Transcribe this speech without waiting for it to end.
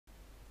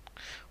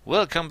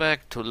Welcome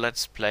back to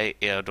Let's Play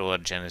Eador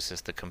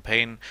Genesis the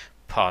Campaign,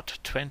 part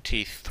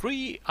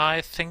 23, I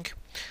think.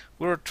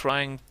 We're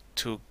trying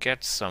to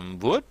get some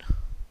wood.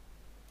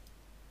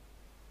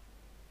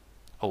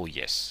 Oh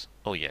yes,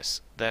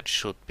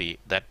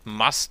 that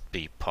must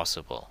be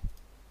possible.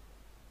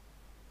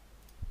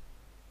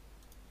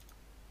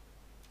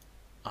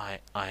 I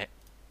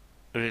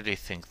really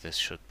think this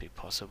should be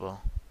possible.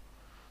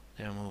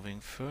 They're moving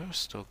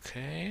first,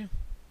 okay.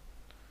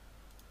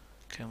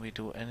 Can we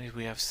do any?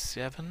 We have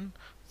 7,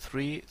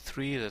 3,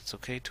 that's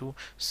okay too.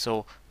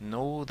 So,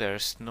 no,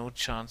 there's no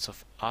chance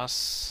of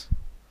us.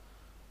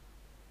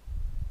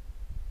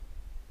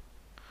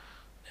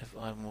 If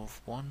I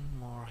move one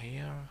more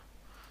here,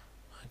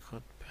 I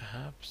could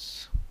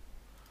perhaps.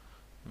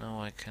 No,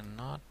 I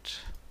cannot.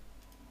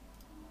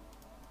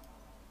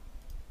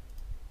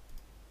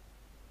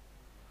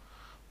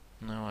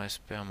 No, I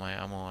spare my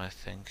ammo, I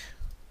think.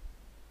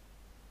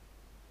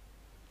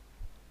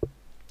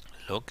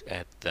 Look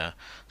at the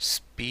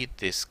speed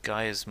this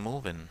guy is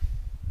moving.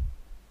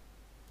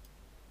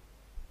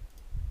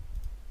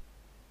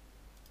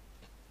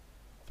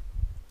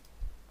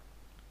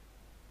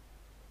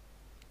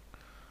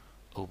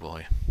 Oh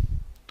boy.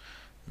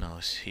 No,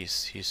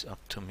 he's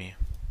up to me.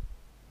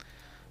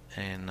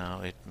 And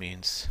now it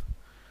means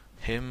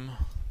him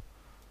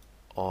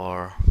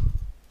or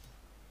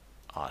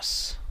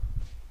us.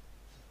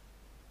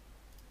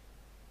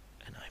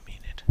 And I mean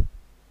it.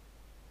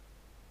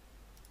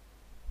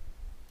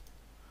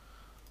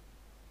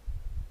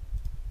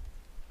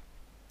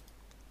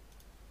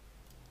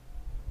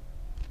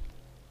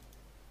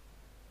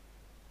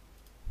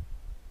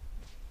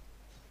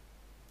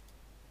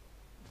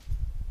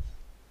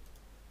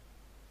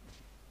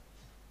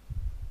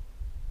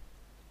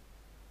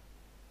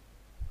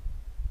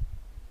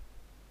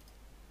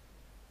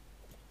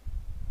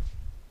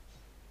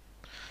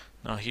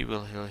 Now he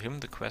will heal him.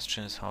 The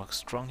question is how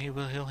strong he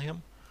will heal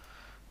him.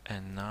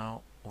 And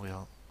now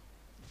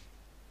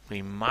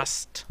we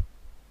must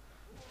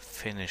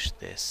finish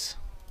this.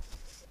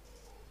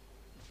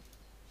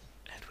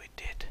 And we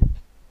did.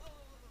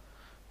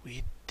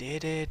 We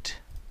did it.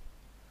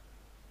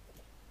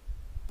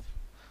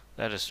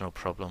 That is no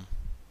problem.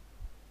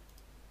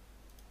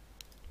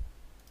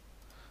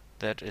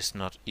 That is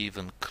not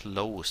even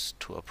close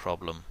to a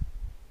problem.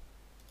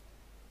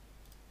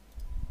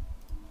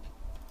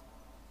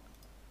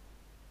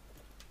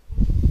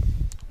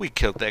 We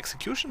killed the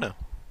executioner.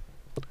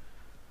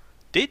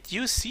 Did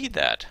you see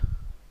that?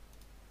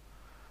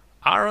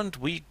 Aren't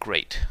we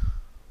great?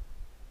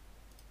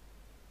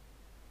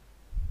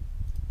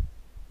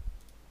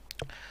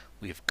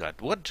 We've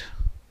got wood.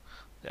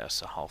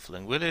 There's a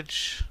halfling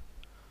village.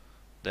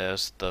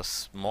 There's the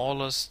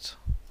smallest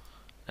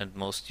and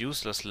most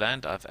useless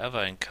land I've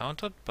ever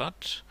encountered,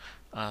 but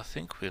I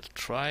think we'll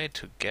try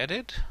to get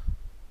it.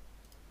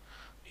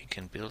 We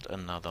can build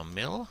another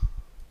mill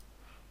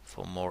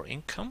for more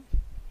income.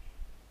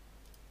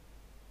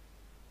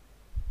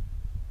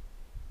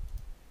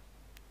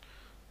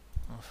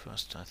 Well,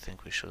 first I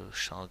think we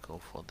shall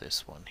go for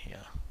this one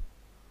here.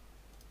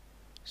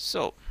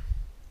 So,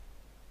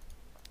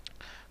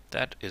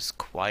 that is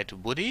quite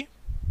woody.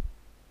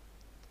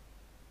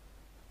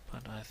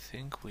 But I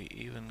think we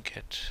even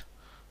get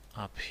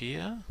up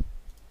here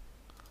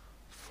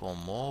for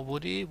more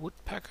woody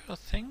woodpecker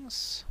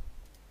things.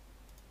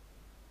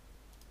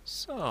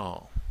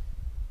 So,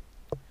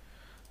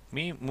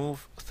 we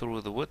move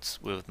through the woods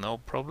with no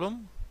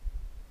problem.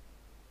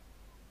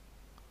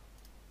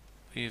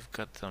 We've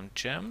got some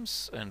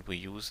gems and we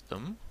use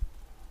them.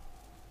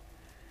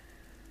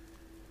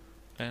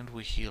 And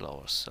we heal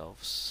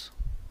ourselves.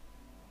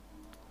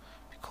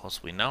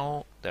 Because we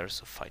know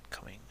there's a fight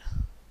coming.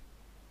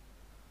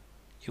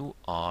 You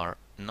are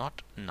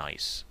not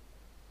nice.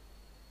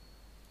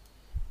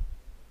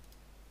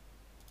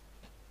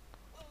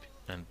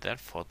 And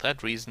for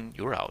that reason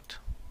you're out.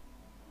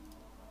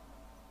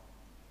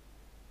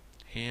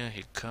 Here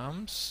he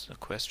comes. The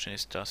question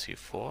is, does he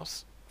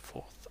fourth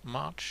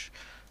march?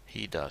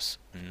 He does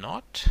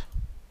not.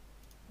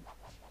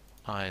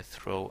 I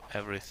throw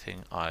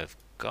everything I've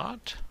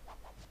got.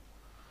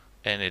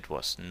 And it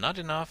was not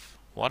enough.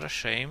 What a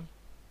shame.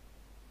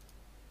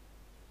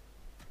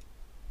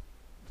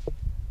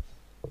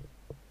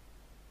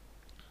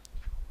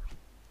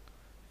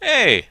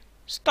 Hey!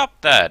 Stop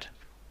that!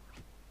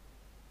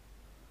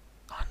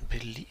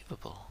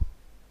 Unbelievable.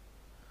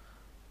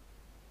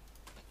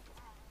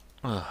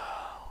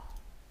 Oh,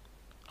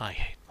 I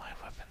hate my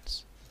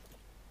weapons.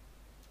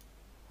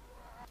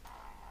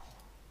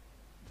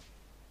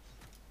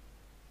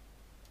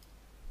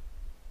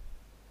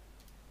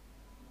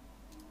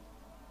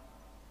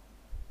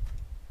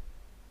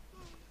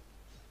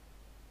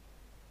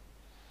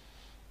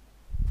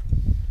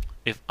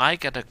 If I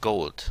get a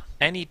gold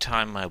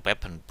anytime my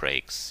weapon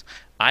breaks,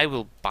 I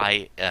will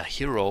buy a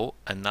hero,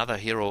 another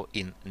hero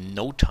in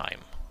no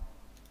time.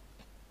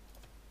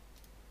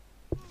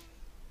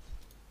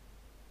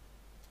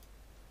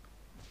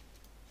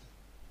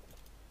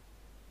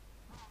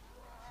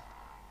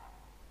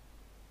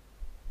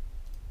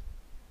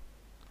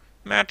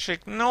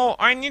 magic. No,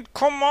 I need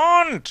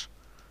command!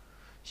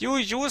 You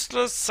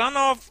useless son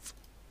of...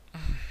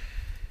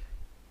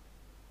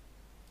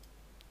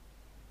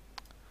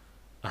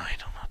 I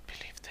do not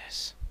believe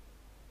this.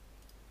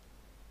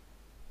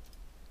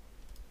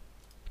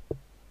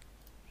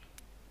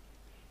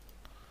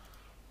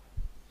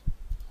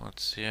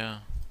 What's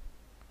here?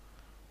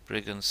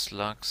 Brigand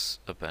slugs,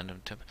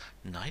 abandoned temple.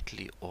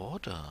 Nightly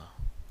order.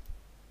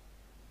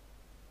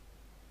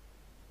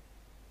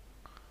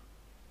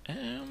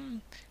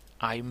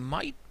 I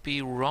might be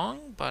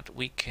wrong, but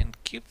we can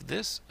give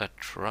this a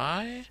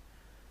try.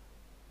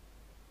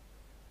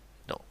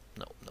 No,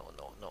 no, no,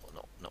 no, no,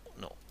 no, no,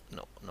 no,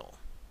 no, no.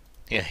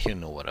 Yeah, you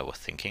know what I was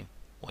thinking,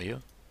 were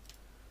you?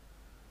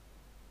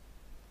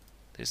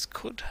 This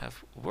could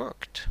have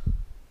worked.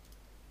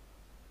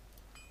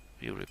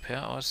 We repair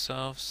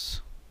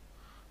ourselves,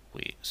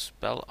 we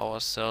spell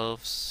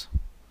ourselves,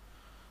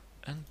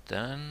 and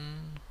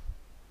then...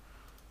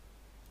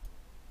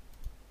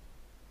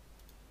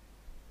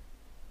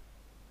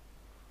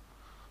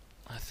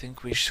 I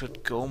think we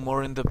should go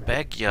more in the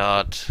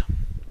backyard.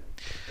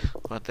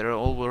 But they're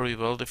all very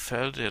well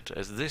defended,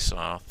 as these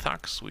are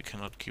thugs. We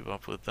cannot keep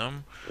up with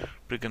them.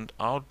 Brigand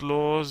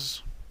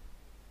outlaws.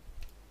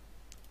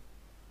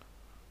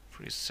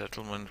 Free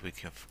settlement, we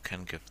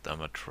can give them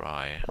a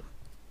try.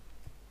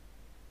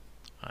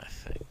 I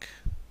think.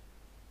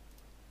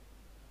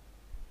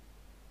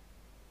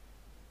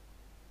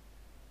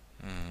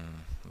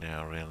 There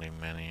are really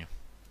many.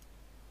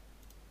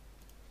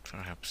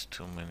 Perhaps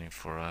too many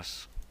for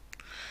us.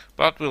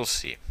 But we'll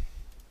see.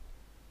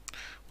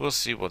 We'll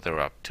see what they're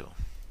up to.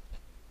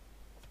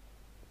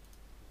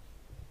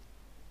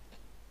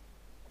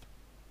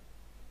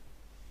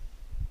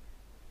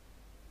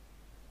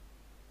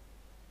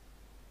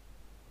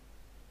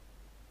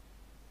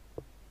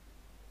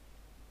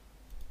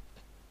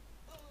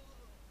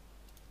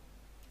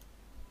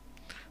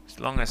 As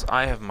long as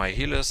I have my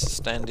healers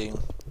standing,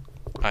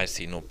 I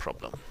see no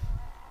problem.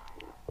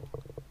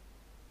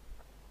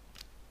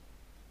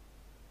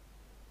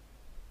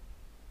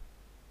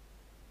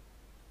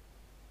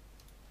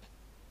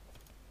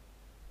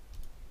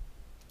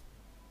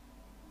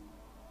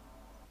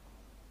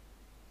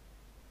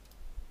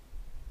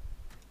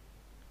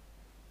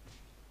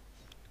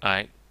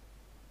 I'm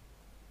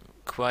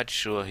quite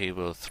sure he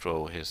will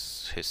throw his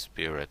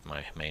spear at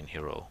my main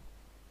hero.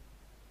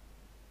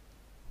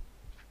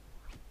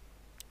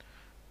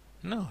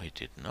 No, he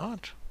did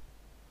not.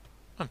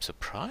 I'm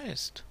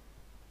surprised.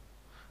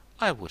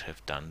 I would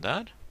have done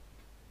that.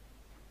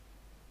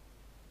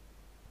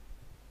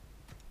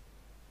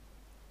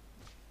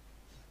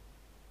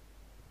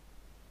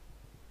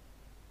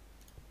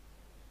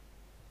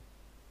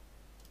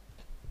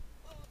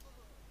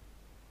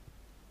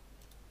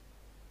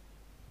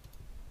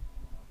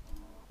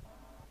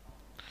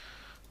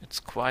 It's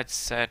quite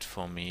sad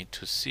for me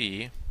to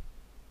see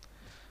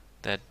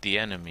that the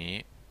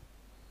enemy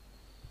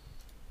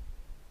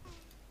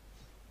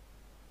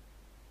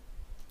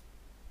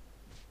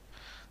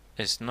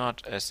is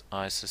not as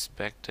I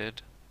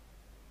suspected.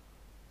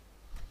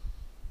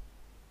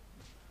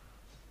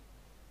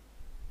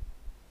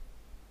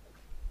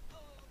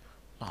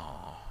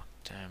 Oh,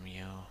 damn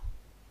you.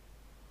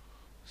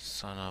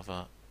 Son of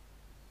a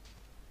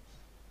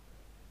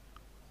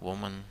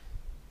woman.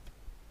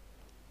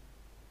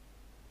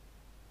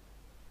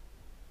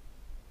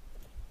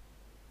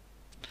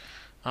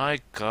 I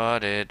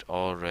got it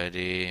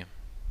already.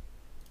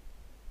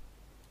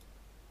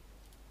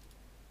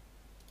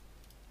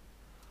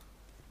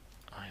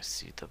 I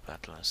see the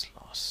battle is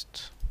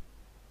lost.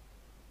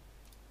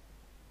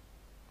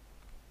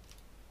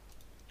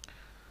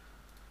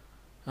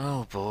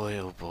 Oh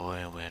boy,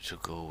 where to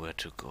go, where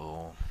to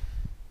go.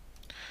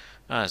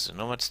 So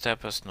nomad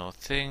steppers, no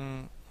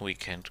thing. We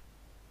can't...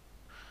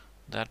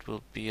 That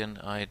will be an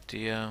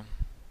idea.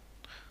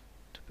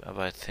 But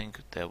I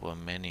think there were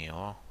many,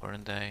 or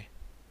weren't they?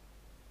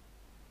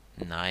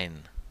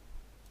 9.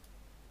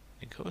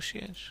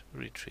 Negotiate,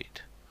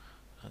 retreat.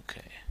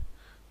 Okay.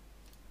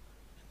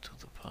 Into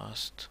the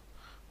past.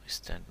 We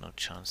stand no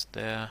chance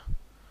there.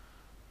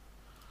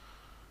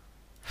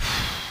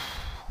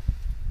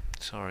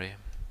 Sorry.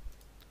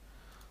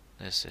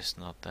 This is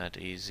not that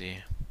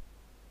easy.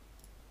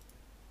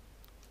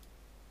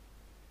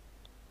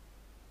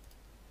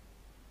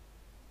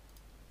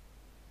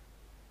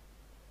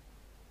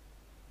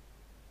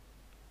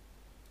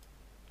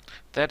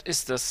 That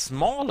is the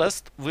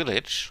smallest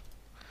village,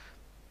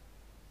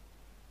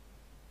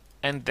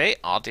 and they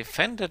are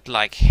defended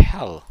like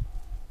hell.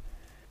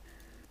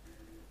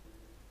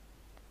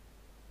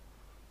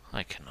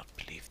 I cannot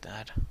believe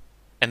that.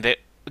 And they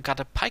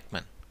got a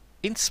pikeman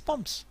in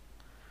swamps.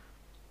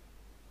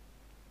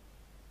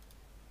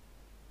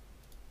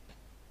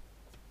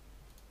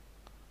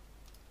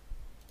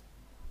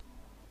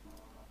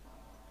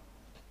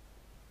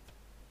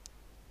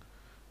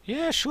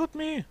 Yeah, shoot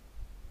me.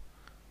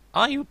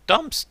 Are you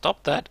dumb?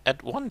 Stop that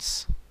at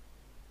once.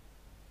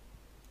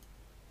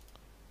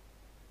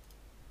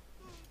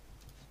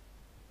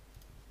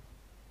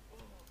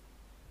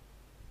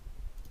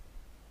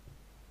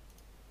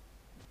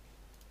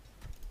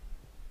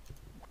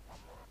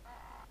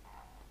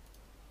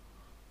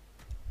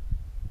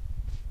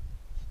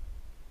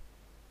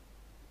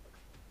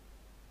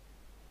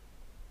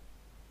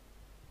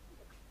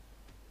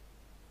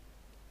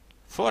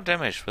 4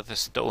 damage with a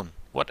stone.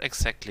 What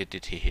exactly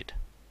did he hit?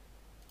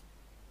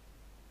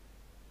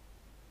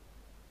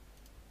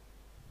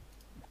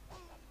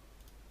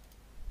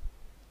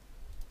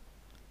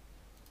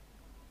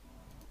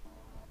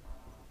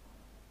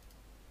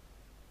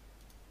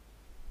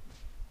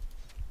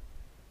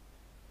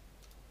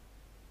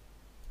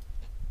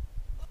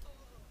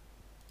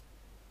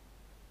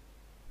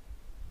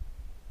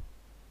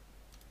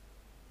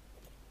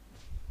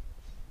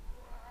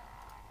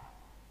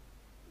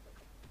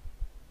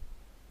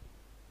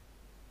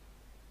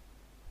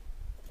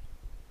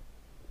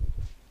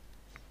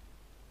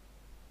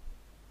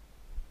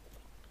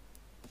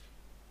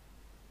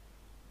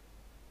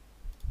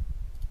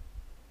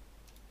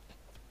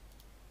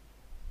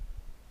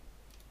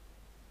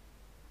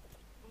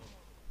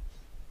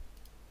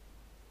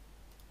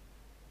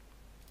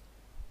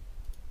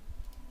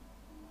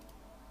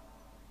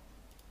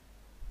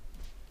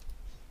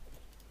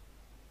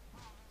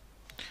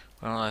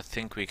 Well, I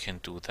think we can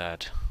do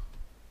that.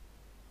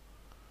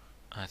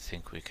 I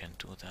think we can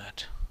do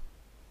that.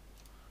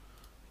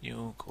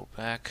 You go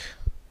back,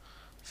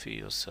 feel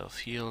yourself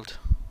healed.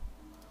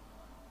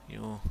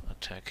 You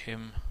attack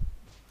him,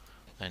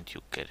 and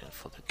you get in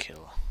for the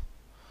kill.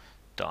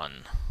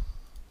 Done.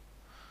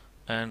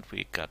 And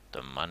we got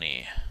the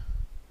money.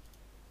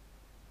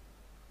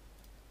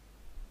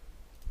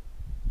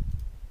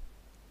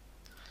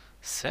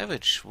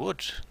 Savage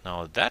wood.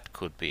 Now that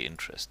could be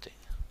interesting.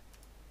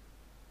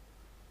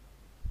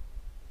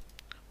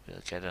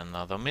 We'll get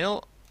another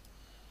mill.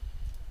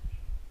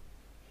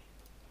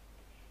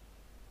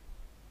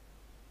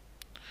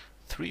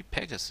 Three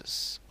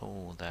Pegasus.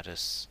 Oh, that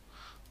is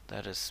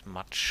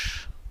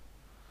much.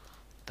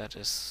 That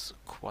is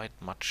quite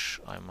much,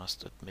 I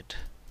must admit.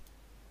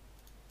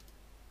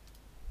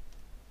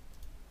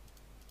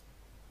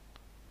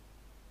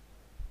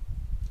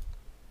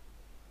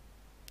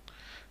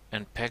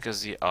 And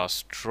Pegasi are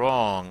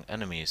strong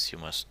enemies, you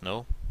must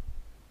know.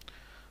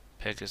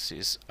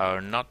 Pegasus are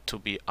not to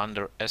be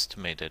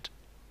underestimated.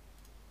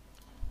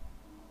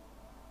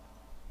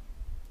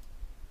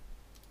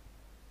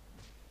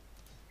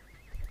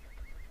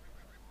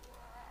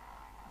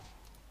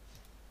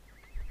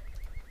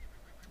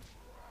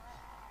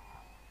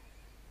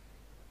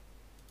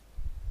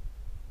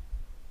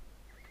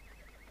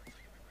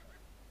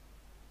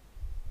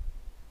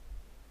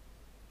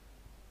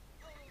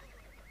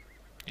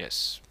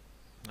 Yes,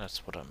 that's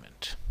what I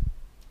meant.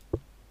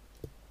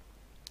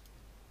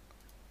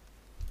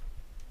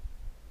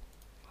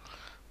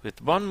 With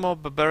one more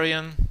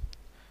barbarian,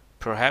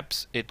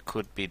 perhaps it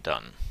could be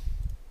done.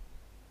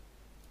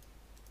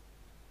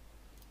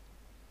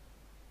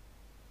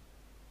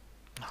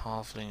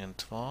 Halfling and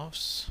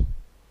dwarves.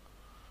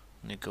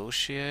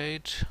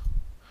 Negotiate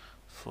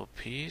for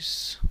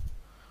peace.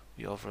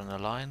 We offer an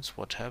alliance.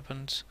 What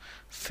happened?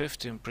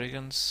 15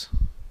 brigands.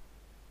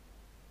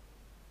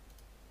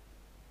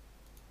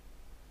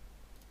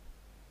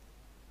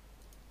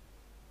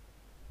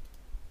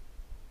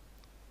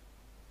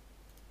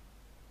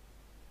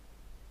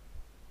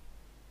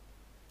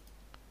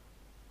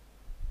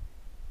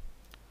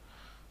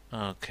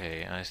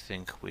 Okay, I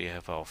think we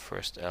have our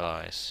first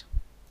allies.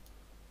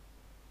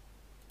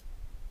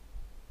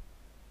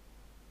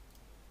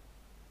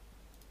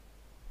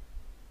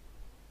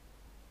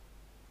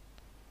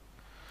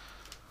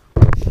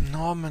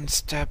 Norman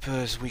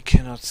steppers, we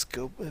cannot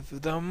scope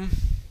with them.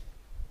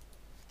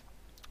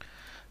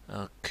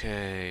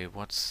 Okay,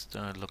 what's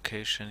the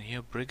location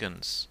here?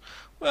 Brigands.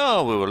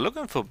 Well, we were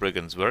looking for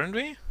brigands, weren't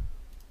we?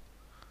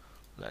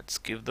 Let's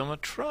give them a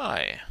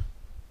try.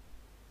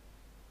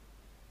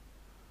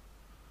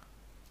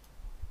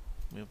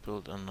 We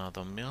build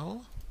another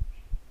mill.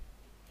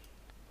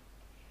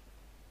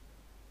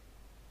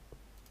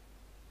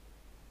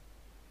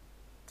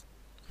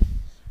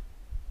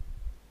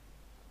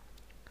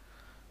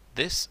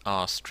 These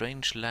are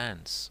strange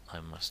lands,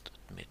 I must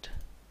admit.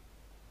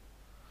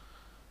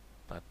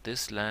 But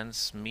these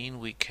lands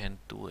mean we can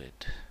do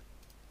it.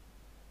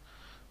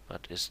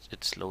 But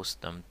it slows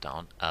them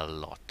down a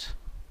lot.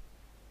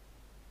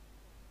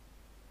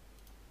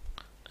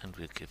 And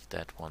we'll give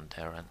that one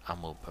there an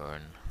ammo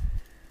burn.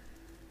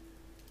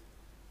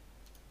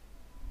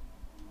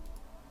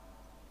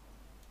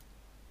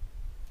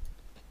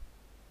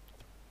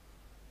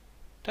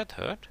 That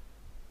hurt.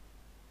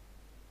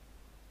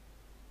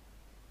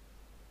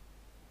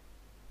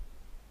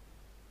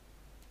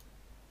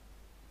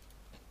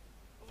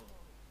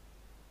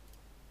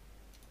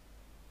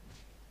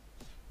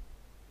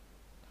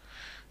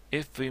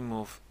 If we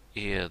move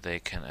here, they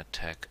can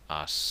attack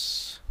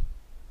us.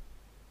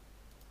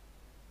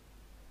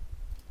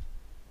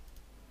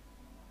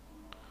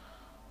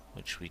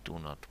 Which we do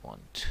not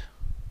want.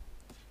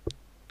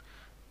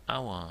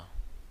 Aua.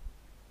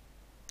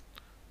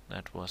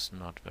 That was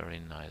not very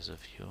nice of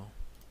you.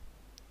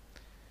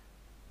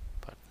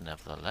 But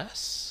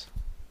nevertheless,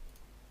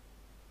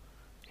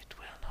 it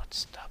will not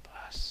stop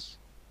us.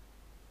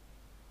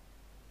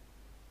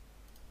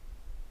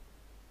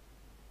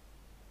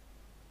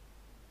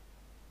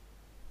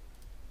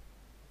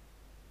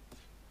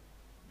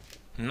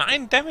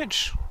 9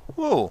 damage!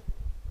 Whoa!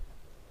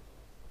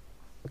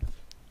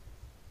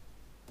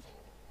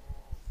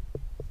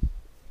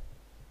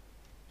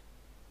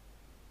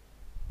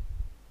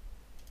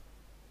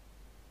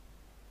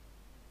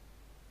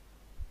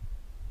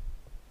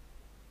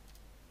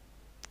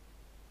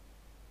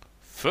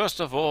 First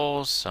of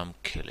all, some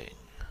killing.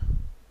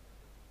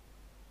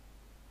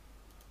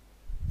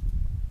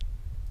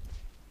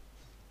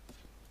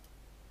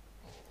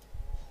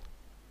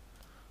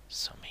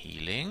 Some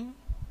healing.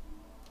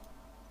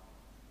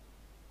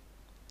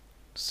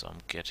 Some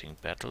getting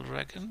battle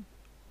dragon.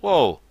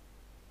 Whoa!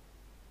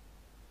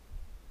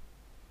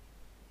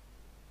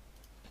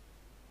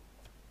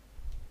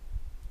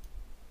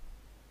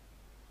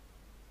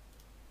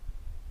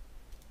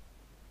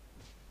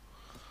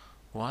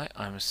 Why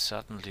I'm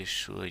suddenly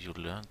sure you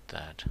learned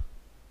that.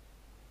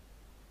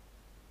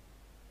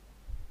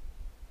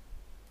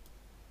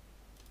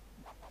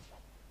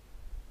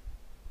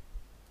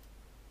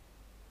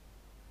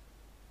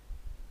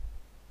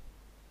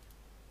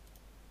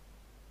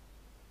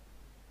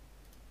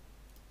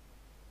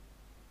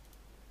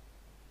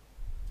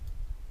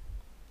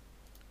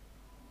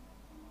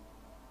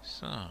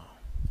 So.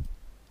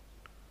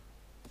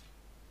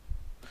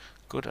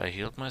 Good, I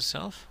healed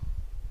myself.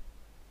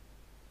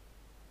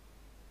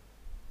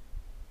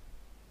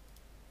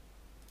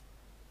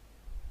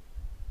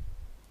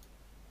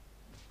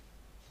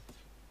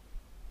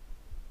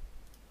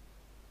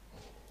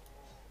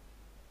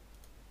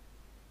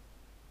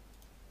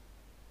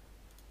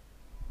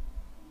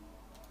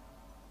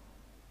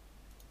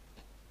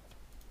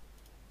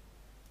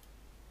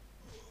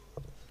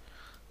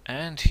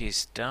 And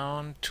he's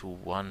down to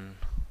 1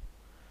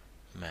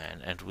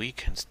 man, and we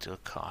can still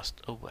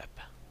cast a web.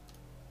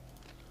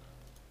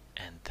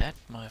 And that,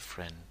 my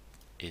friend,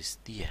 is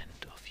the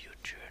end of your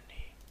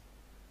journey.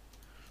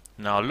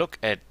 Now look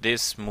at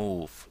this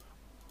move.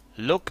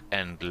 Look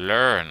and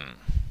learn.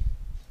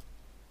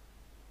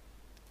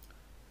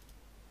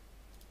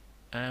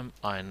 Am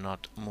I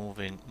not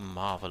moving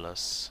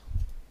marvelous?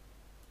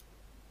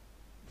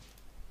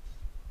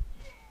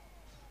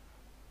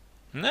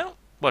 No?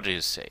 What do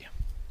you say?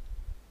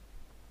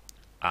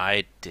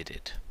 I did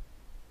it.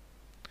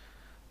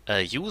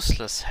 A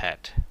useless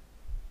hat.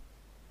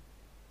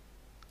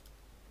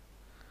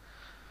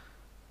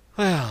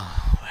 Well.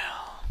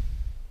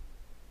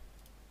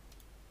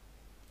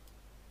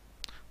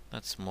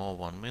 That's more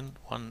one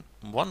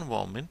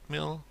more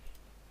windmill.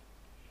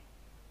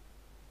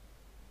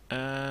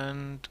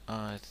 And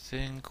I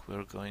think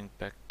we're going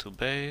back to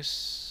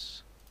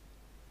base.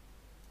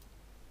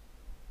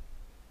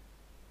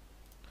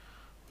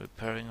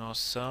 Repairing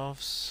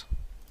ourselves.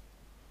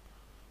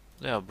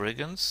 There are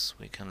brigands,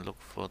 we can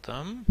look for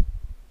them.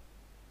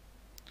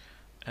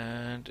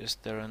 And is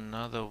there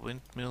another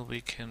windmill we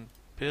can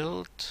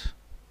build?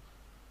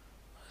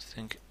 I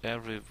think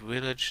every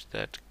village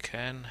that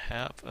can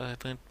have a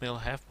windmill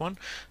have one.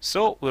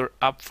 So we're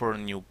up for a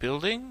new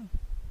building.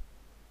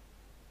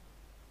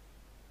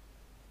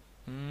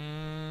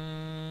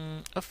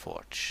 A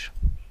forge.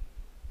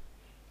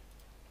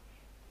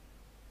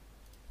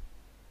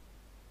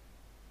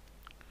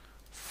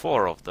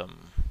 Four of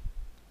them.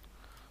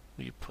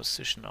 We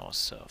position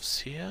ourselves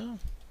here.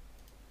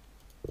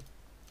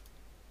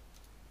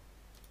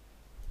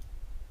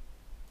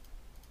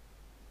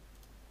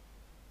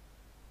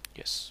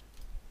 Yes.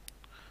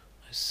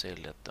 I say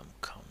let them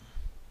come.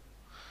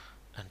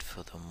 And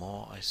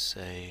furthermore I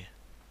say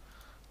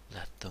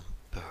let them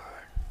burn.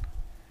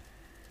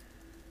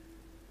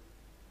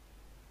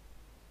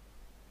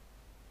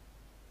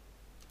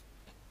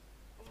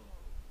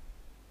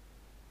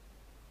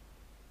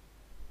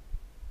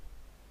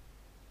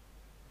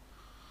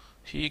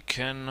 He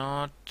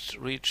cannot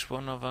reach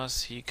one of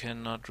us, he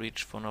cannot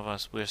reach one of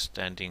us, we're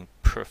standing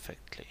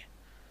perfectly.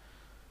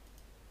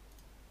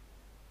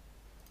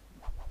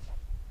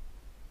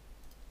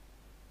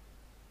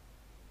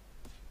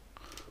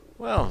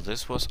 Well,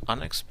 this was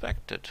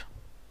unexpected.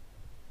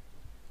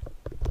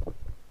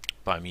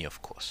 By me,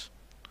 of course.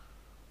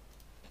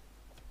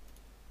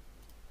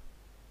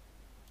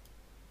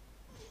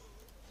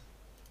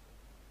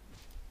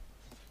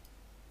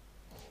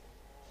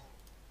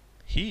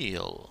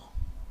 Heal.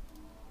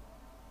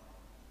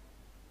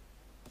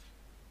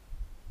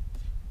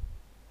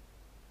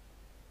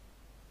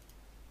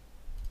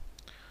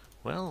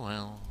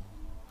 Well,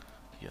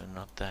 you're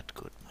not that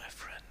good, my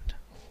friend.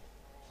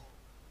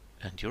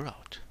 And you're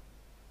out.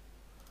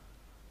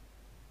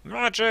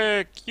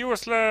 Magic!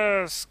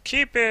 Useless!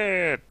 Keep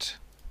it!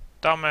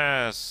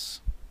 Dumbass!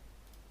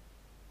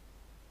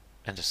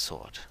 And a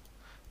sword.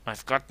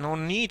 I've got no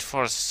need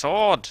for a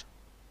sword!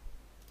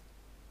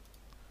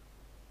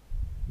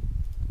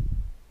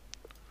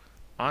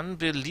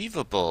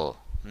 Unbelievable!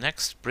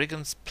 Next,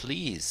 brigands,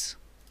 please.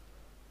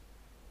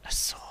 A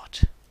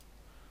sword.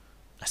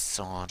 A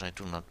sword, I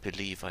do not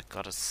believe I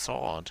got a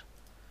sword.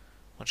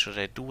 What should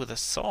I do with a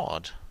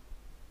sword?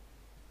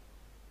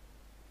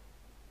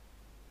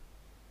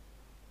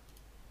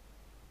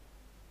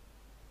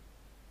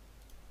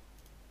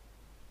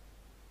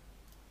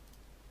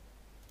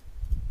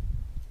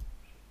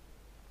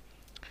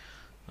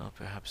 Oh,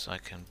 perhaps I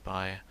can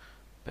buy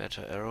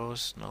better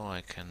arrows. No,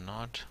 I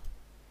cannot.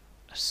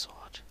 A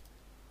sword.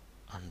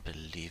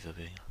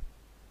 Unbelievable.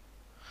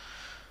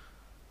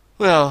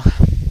 Well,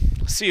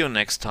 see you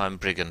next time,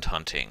 brigand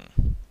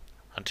hunting.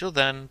 Until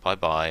then, bye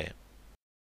bye.